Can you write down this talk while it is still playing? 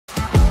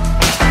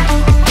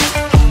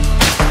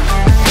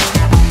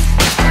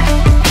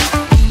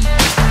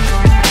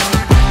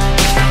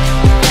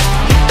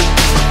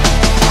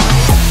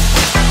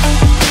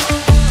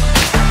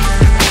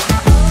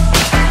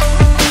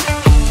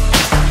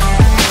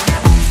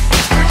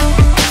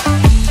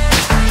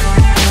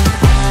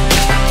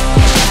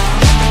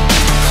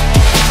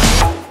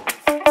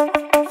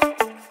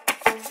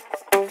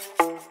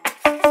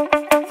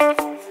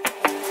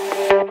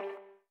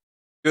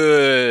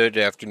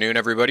afternoon,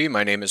 everybody.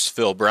 My name is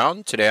Phil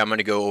Brown. Today I'm going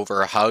to go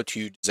over how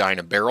to design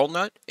a barrel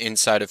nut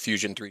inside of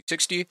Fusion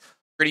 360. We're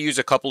going to use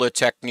a couple of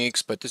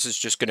techniques, but this is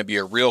just going to be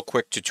a real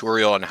quick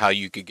tutorial on how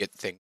you could get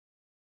things.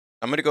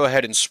 I'm going to go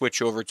ahead and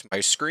switch over to my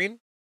screen.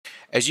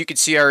 As you can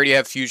see, I already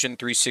have Fusion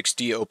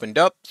 360 opened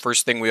up.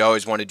 First thing we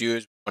always want to do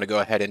is we want to go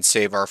ahead and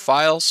save our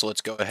file. So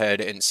let's go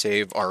ahead and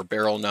save our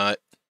barrel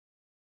nut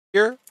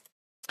here.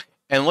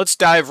 And let's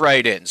dive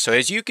right in. So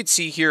as you can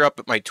see here up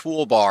at my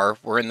toolbar,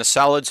 we're in the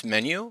solids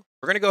menu.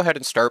 We're going to go ahead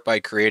and start by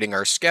creating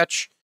our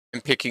sketch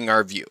and picking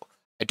our view.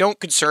 I don't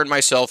concern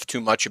myself too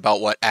much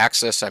about what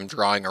axis I'm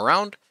drawing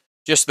around,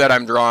 just that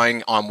I'm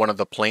drawing on one of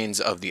the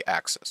planes of the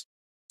axis.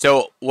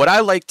 So what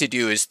I like to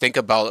do is think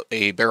about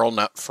a barrel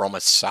nut from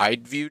a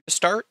side view to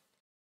start.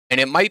 And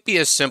it might be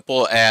as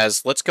simple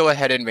as, let's go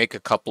ahead and make a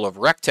couple of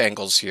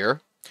rectangles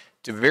here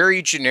to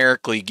very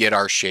generically get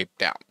our shape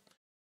down.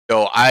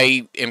 So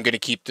I am going to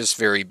keep this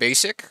very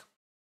basic.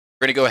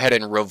 We're going to go ahead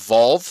and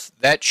revolve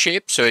that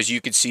shape. So as you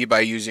can see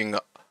by using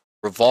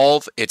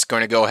revolve, it's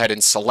going to go ahead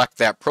and select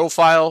that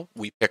profile.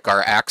 We pick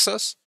our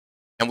axis,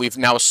 and we've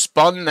now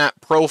spun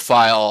that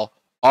profile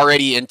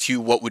already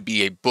into what would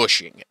be a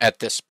bushing at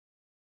this point.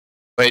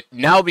 But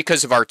now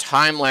because of our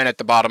timeline at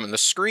the bottom of the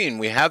screen,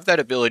 we have that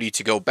ability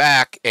to go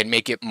back and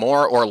make it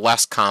more or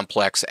less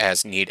complex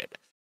as needed.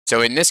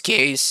 So in this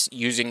case,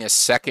 using a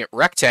second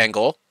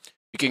rectangle,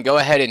 we can go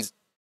ahead and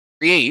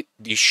create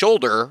the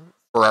shoulder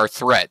for our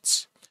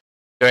threads.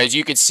 So as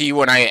you can see,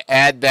 when I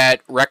add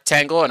that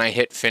rectangle and I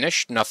hit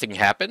finish, nothing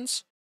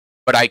happens.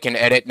 But I can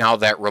edit now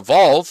that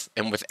revolve,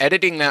 and with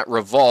editing that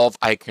revolve,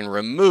 I can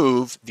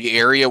remove the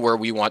area where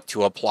we want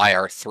to apply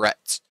our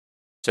threads.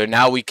 So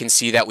now we can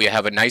see that we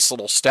have a nice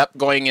little step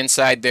going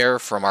inside there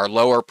from our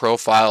lower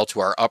profile to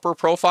our upper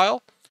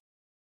profile.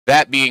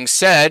 That being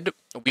said,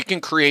 we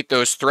can create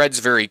those threads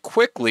very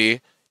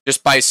quickly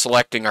just by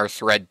selecting our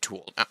thread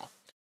tool now.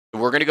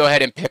 We're going to go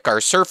ahead and pick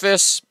our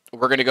surface.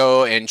 We're going to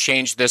go and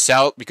change this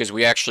out because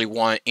we actually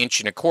want 1¼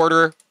 inch.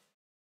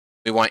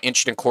 We want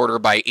 1¼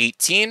 inch by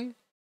 18.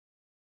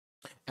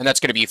 And that's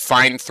going to be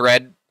fine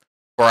thread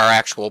for our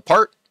actual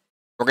part.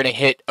 We're going to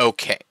hit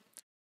OK.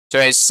 So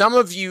as some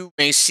of you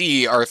may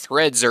see, our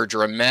threads are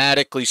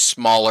dramatically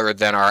smaller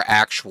than our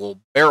actual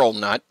barrel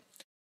nut.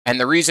 And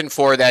the reason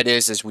for that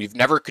is we've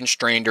never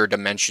constrained or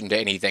dimensioned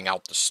anything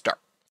out to start.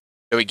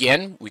 So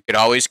again, we could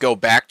always go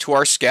back to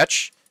our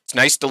sketch. It's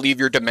nice to leave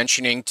your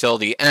dimensioning till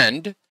the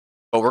end,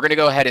 but we're going to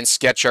go ahead and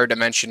sketch our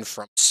dimension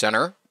from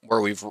center,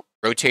 where we've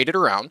rotated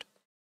around,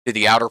 to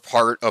the outer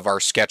part of our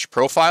sketch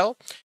profile.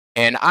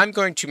 And I'm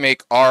going to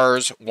make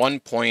ours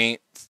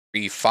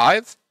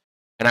 1.35,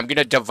 and I'm going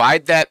to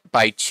divide that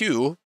by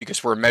 2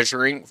 because we're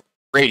measuring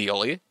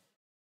radially.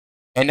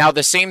 And now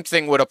the same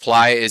thing would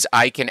apply is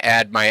I can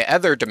add my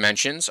other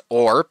dimensions,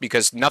 or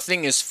because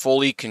nothing is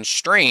fully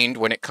constrained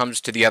when it comes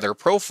to the other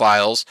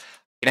profiles,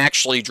 I can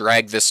actually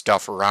drag this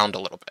stuff around a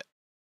little bit.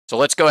 So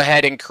let's go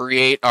ahead and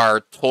create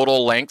our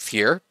total length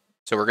here.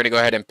 So we're going to go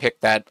ahead and pick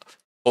that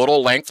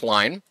total length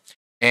line,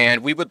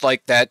 and we would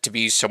like that to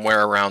be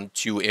somewhere around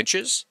 2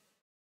 inches.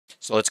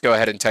 So let's go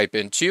ahead and type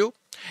in 2.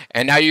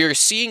 And now you're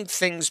seeing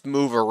things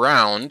move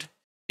around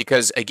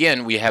because,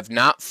 again, we have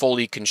not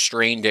fully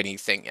constrained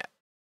anything yet.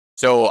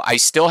 So I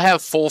still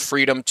have full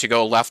freedom to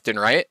go left and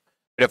right,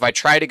 but if I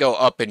try to go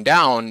up and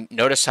down,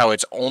 notice how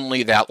it's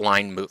only that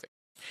line moving.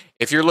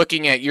 If you're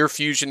looking at your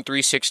Fusion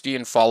 360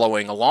 and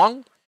following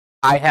along,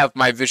 I have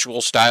my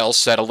visual style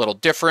set a little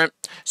different.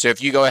 So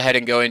if you go ahead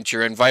and go into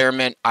your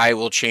environment, I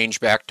will change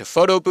back to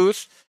photo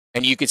booth,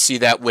 and you can see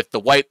that with the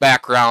white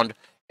background,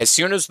 as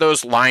soon as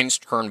those lines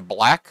turn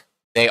black,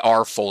 they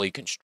are fully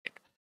constrained.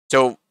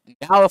 So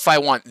now if I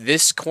want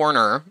this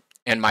corner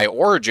and my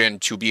origin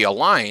to be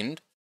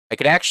aligned, I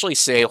could actually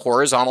say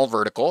horizontal,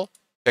 vertical,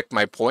 pick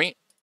my point,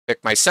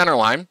 pick my center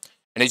line,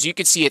 and as you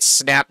can see, it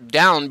snapped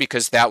down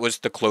because that was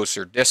the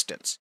closer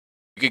distance.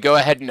 You could go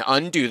ahead and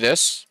undo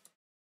this,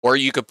 or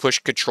you could push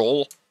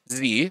Control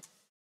Z,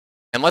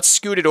 and let's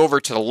scoot it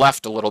over to the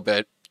left a little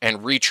bit and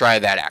retry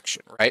that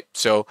action, right?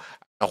 So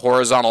a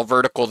horizontal,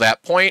 vertical,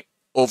 that point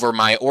over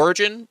my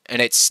origin,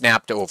 and it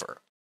snapped over.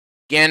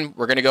 Again,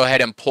 we're going to go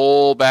ahead and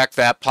pull back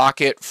that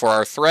pocket for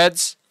our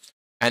threads.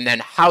 And then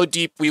how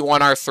deep we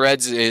want our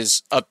threads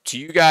is up to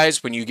you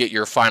guys when you get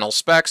your final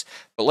specs.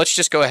 But let's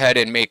just go ahead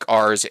and make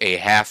ours a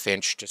 1/2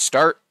 inch to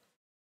start.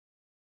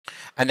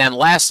 And then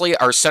lastly,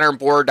 our center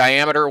bore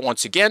diameter,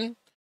 once again,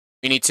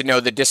 we need to know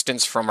the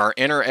distance from our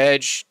inner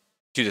edge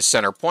to the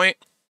center point.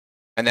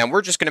 And then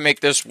we're just going to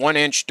make this 1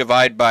 inch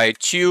divided by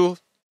 2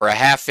 for a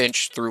 1/2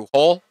 inch through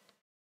hole.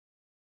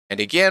 And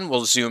again,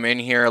 we'll zoom in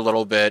here a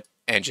little bit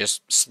and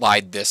just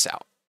slide this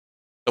out.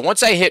 So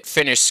once I hit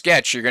finish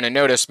sketch, you're going to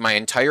notice my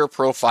entire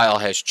profile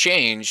has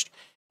changed.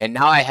 And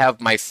now I have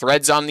my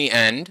threads on the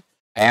end.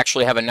 I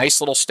actually have a nice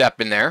little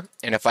step in there.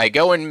 And if I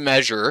go and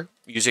measure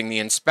using the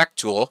inspect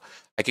tool,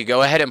 I could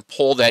go ahead and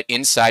pull that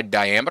inside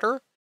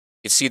diameter.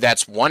 You can see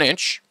that's 1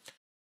 inch.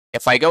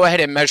 If I go ahead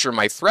and measure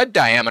my thread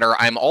diameter,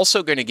 I'm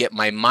also going to get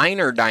my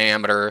minor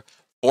diameter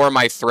for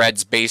my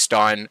threads based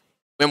on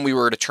when we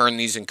were to turn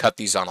these and cut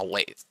these on a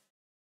lathe.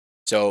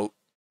 So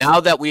now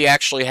that we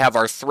actually have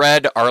our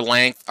thread, our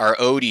length, our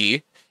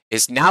OD,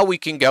 is now we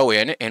can go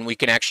in and we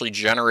can actually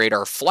generate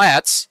our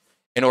flats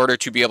in order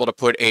to be able to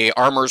put a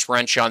armor's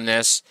wrench on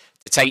this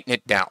to tighten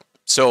it down.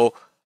 So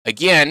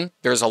again,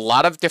 there's a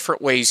lot of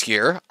different ways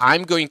here.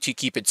 I'm going to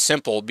keep it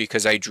simple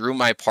because I drew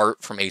my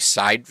part from a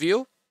side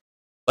view.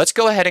 Let's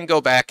go ahead and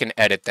go back and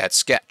edit that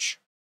sketch.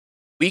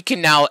 We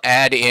can now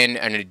add in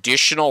an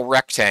additional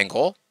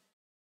rectangle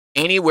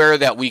anywhere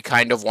that we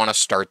kind of want to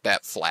start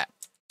that flat.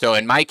 So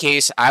in my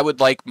case, I would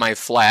like my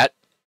flat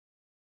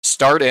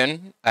start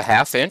in a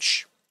 1/2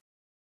 inch.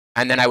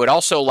 And then I would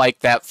also like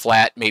that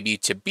flat maybe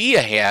to be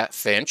a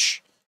 1/2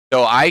 inch.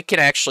 So I can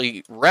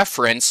actually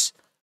reference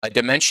a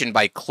dimension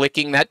by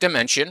clicking that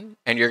dimension.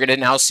 And you're going to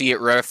now see it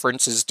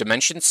references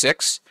dimension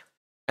 6.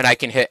 And I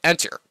can hit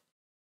enter.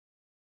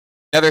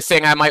 Another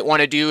thing I might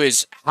want to do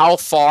is how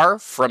far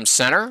from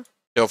center.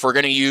 So if we're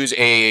going to use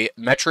a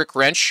metric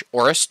wrench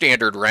or a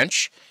standard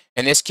wrench,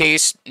 in this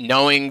case,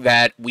 knowing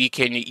that we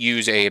can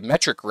use a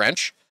metric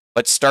wrench,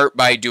 let's start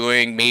by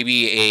doing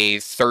maybe a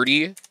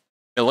 30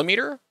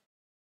 millimeter,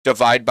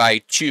 divide by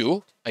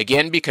 2.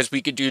 Again, because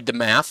we could do the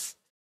math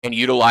and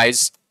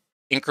utilize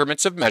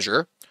increments of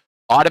measure,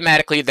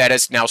 automatically that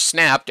is now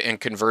snapped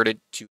and converted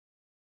to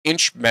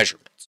inch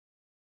measurements.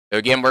 So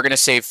again, we're going to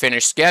say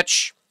finish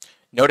sketch.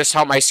 Notice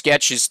how my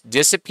sketch has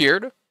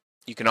disappeared.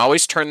 You can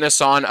always turn this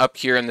on up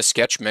here in the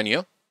sketch menu.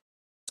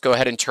 Let's go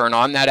ahead and turn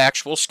on that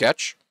actual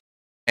sketch.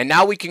 And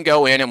now we can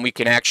go in and we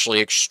can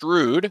actually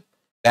extrude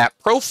that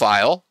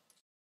profile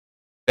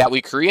that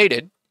we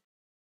created.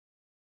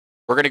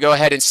 We're going to go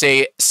ahead and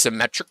say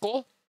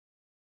symmetrical.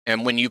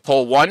 And when you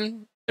pull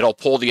one, it'll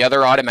pull the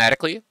other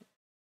automatically.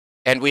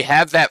 And we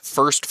have that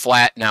first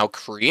flat now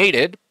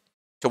created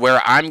to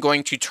where I'm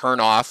going to turn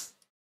off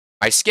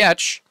my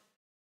sketch.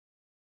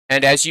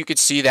 And as you can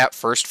see, that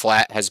first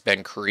flat has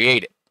been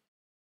created.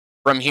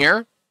 From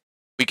here,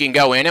 we can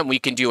go in and we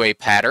can do a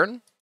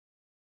pattern.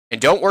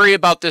 And don't worry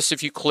about this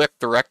if you click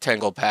the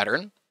rectangle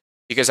pattern,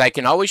 because I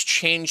can always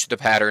change the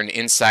pattern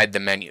inside the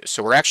menu.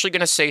 So we're actually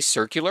going to say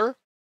circular.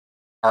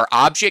 Our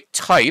object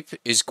type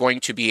is going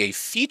to be a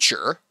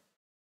feature,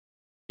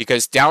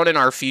 because down in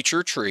our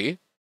feature tree,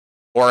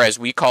 or as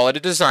we call it,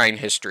 a design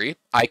history,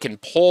 I can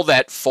pull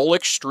that full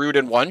extrude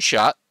in one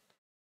shot.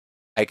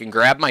 I can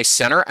grab my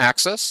center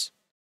axis,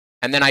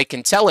 and then I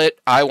can tell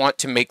it I want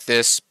to make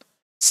this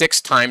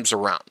 6 times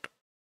around.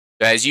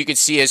 So as you can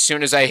see, as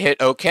soon as I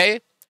hit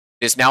OK,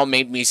 this now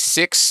made me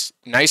 6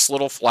 nice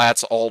little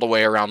flats all the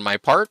way around my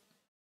part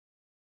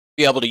to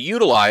be able to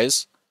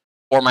utilize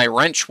for my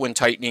wrench when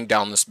tightening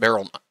down this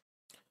barrel nut.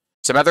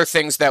 Some other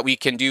things that we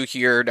can do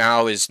here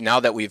now is, now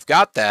that we've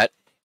got that,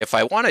 if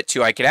I wanted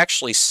to, I could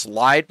actually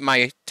slide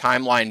my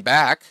timeline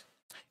back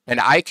and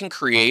I can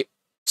create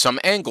some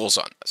angles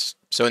on this.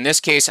 So in this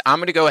case, I'm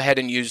going to go ahead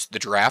and use the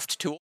draft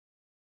tool.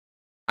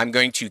 I'm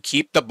going to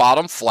keep the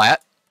bottom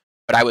flat,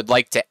 but I would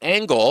like to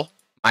angle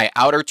my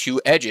outer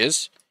 2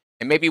 edges,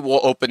 and maybe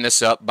we'll open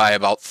this up by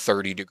about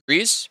 30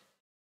 degrees.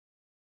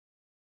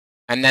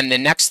 And then the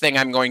next thing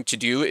I'm going to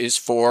do is,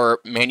 for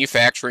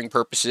manufacturing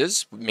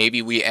purposes,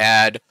 maybe we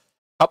add a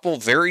couple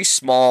very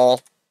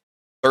small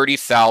 30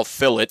 thou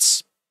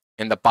fillets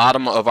in the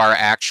bottom of our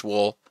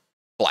actual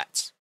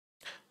flats.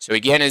 So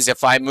again, as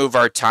if I move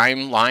our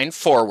timeline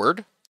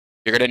forward,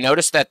 you're going to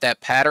notice that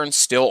that pattern's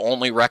still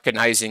only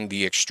recognizing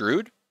the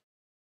extrude.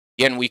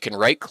 Again, we can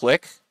right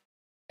click,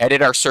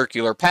 edit our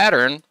circular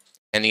pattern,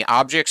 and the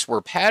objects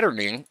we're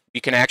patterning, we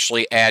can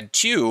actually add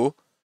to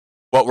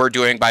what we're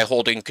doing by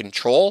holding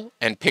Control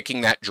and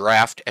picking that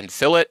draft and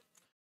fillet.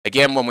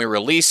 Again, when we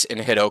release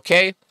and hit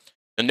OK,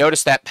 you'll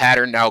notice that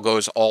pattern now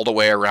goes all the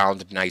way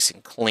around nice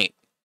and clean.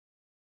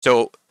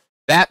 So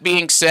that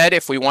being said,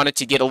 if we wanted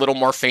to get a little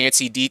more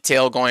fancy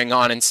detail going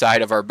on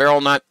inside of our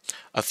barrel nut,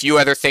 a few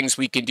other things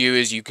we can do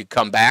is you could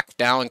come back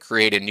now and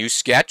create a new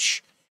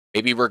sketch.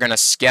 Maybe we're going to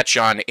sketch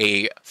on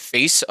a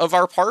face of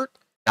our part,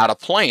 not a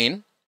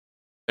plane.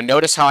 But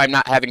notice how I'm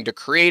not having to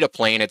create a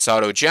plane, it's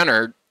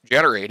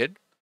auto-generated.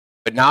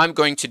 But now I'm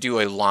going to do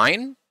a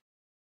line,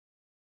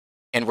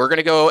 and we're going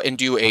to go and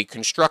do a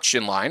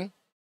construction line.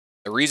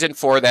 The reason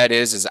for that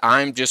is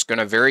I'm just going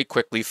to very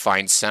quickly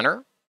find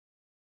center.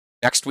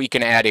 Next, we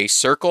can add a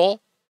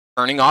circle,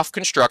 turning off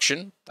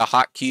construction. The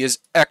hotkey is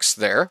X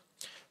there.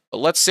 But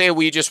let's say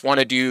we just want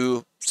to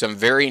do some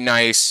very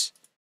nice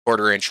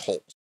 1/4 inch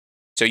holes.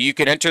 So you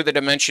can enter the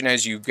dimension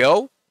as you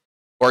go,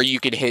 or you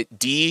can hit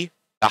D,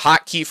 the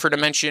hotkey for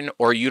dimension,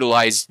 or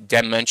utilize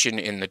dimension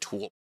in the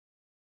tool.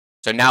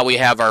 So now we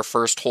have our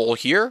first hole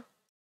here.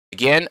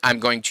 Again, I'm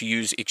going to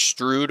use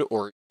extrude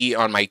or E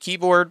on my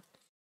keyboard.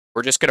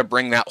 We're just going to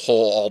bring that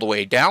hole all the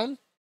way down.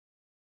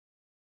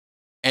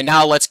 And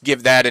now let's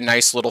give that a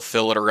nice little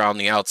fillet around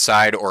the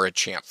outside, or a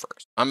chamfer.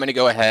 I'm going to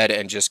go ahead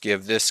and just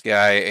give this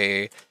guy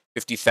a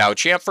 50 thou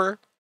chamfer.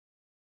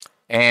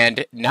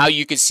 And now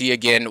you can see,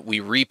 again, we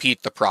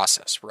repeat the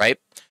process, right?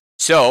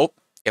 So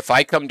if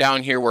I come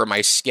down here where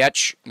my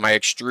sketch, my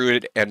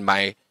extrude, and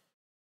my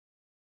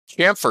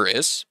chamfer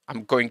is,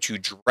 I'm going to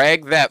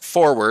drag that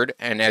forward,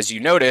 and as you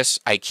notice,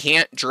 I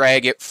can't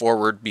drag it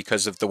forward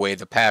because of the way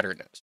the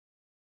pattern is.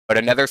 But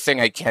another thing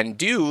I can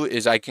do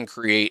is I can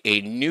create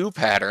a new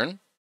pattern,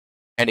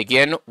 and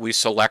again, we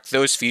select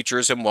those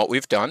features and what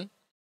we've done.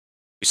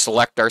 We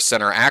select our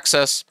center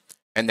axis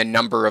and the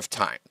number of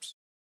times.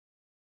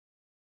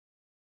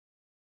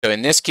 So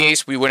in this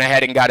case, we went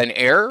ahead and got an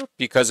error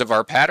because of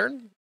our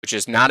pattern, which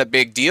is not a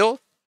big deal.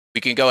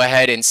 We can go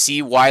ahead and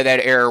see why that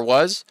error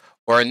was,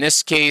 or in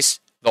this case,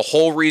 the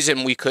whole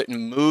reason we couldn't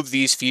move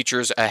these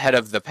features ahead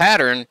of the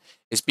pattern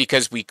is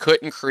because we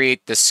couldn't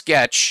create the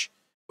sketch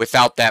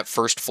without that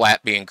first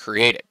flat being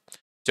created.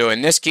 So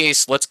in this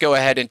case, let's go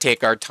ahead and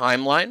take our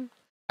timeline.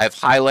 I've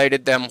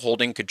highlighted them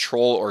holding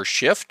Control or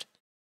Shift,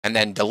 and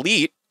then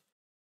delete,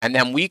 and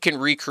then we can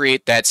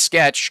recreate that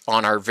sketch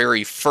on our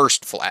very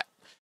first flat.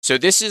 So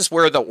this is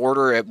where the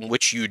order in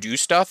which you do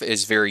stuff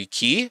is very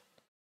key.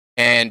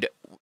 And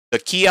the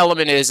key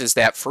element is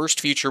that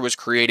first feature was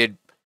created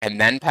and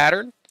then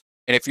pattern.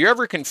 And if you're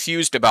ever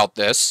confused about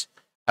this,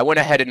 I went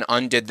ahead and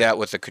undid that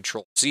with a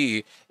Control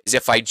Z, is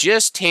if I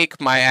just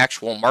take my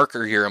actual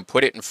marker here and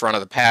put it in front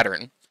of the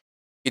pattern,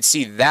 you'd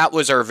see that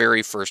was our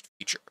very first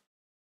feature.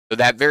 So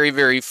that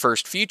very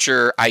first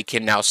feature I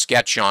can now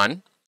sketch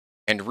on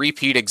and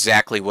repeat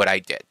exactly what I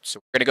did. So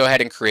we're going to go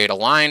ahead and create a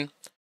line.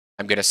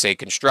 I'm going to say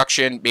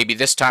construction. Maybe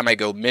this time I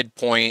go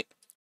midpoint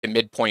to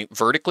midpoint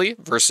vertically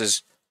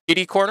versus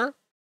kitty corner.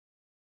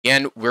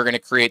 Again, we're going to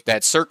create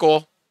that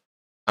circle.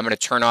 I'm going to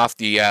turn off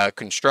the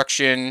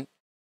construction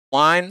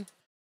line.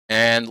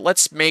 And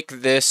let's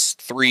make this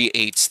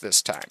 3/8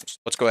 this time. So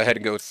let's go ahead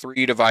and go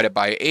 3 divided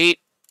by 8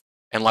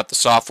 and let the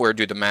software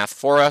do the math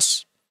for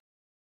us.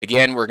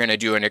 Again, we're going to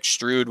do an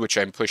extrude, which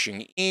I'm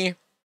pushing E,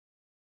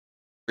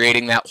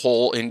 creating that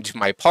hole into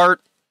my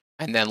part.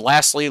 And then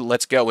lastly,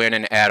 let's go in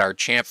and add our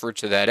chamfer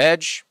to that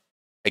edge.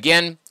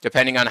 Again,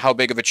 depending on how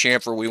big of a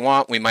chamfer we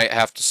want, we might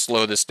have to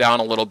slow this down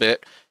a little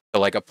bit to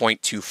like a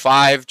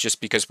 0.25,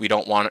 just because we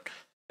don't want it.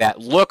 That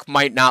look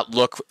might not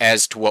look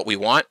as to what we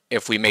want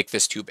if we make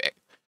this too big.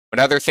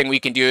 Another thing we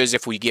can do is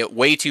if we get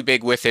way too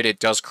big with it, it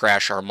does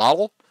crash our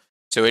model.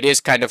 So it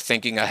is kind of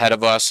thinking ahead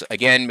of us.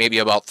 Again, maybe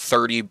about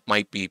 30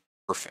 might be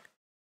perfect.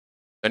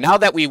 So now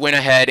that we went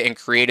ahead and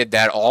created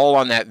that all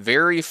on that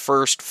very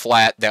first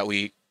flat that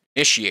we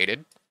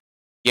initiated,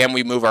 again,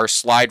 we move our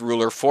slide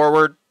ruler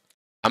forward.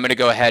 I'm going to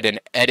go ahead and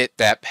edit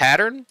that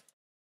pattern.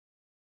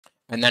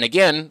 And then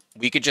again,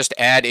 we could just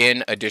add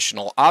in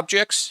additional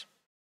objects,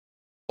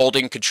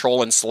 holding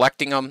Control and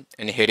selecting them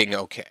and hitting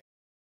OK.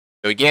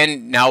 So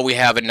again, now we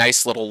have a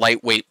nice little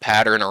lightweight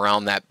pattern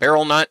around that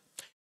barrel nut.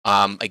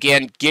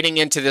 Again, getting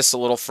into this a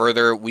little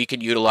further, we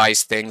can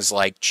utilize things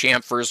like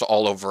chamfers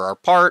all over our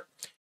part.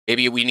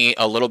 Maybe we need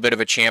a little bit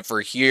of a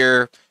chamfer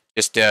here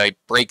just to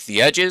break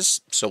the edges.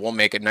 So we'll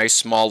make a nice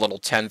small little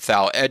 10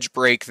 thou edge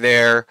break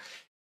there.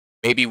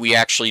 Maybe we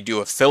actually do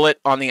a fillet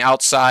on the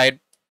outside.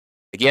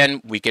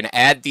 Again, we can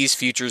add these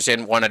features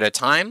in one at a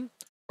time,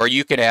 or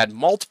you can add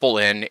multiple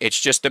in. It's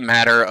just a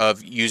matter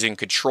of using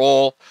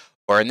Control,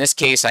 or in this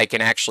case, I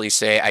can actually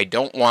say I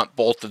don't want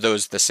both of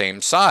those the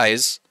same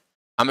size.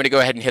 I'm going to go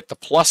ahead and hit the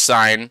plus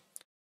sign,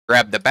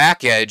 grab the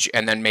back edge,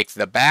 and then make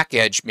the back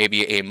edge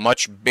maybe a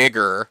much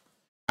bigger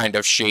kind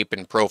of shape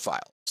and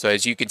profile. So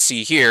as you can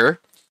see here,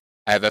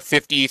 I have a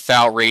 50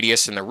 thou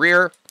radius in the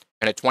rear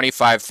and a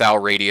 25 thou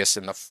radius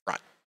in the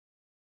front.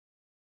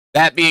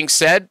 That being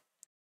said,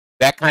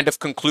 that kind of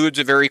concludes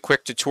a very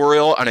quick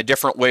tutorial on a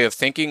different way of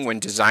thinking when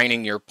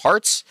designing your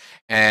parts.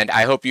 And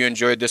I hope you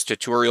enjoyed this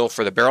tutorial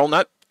for the barrel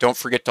nut. Don't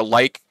forget to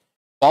like,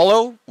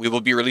 follow. We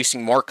will be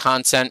releasing more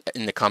content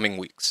in the coming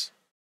weeks.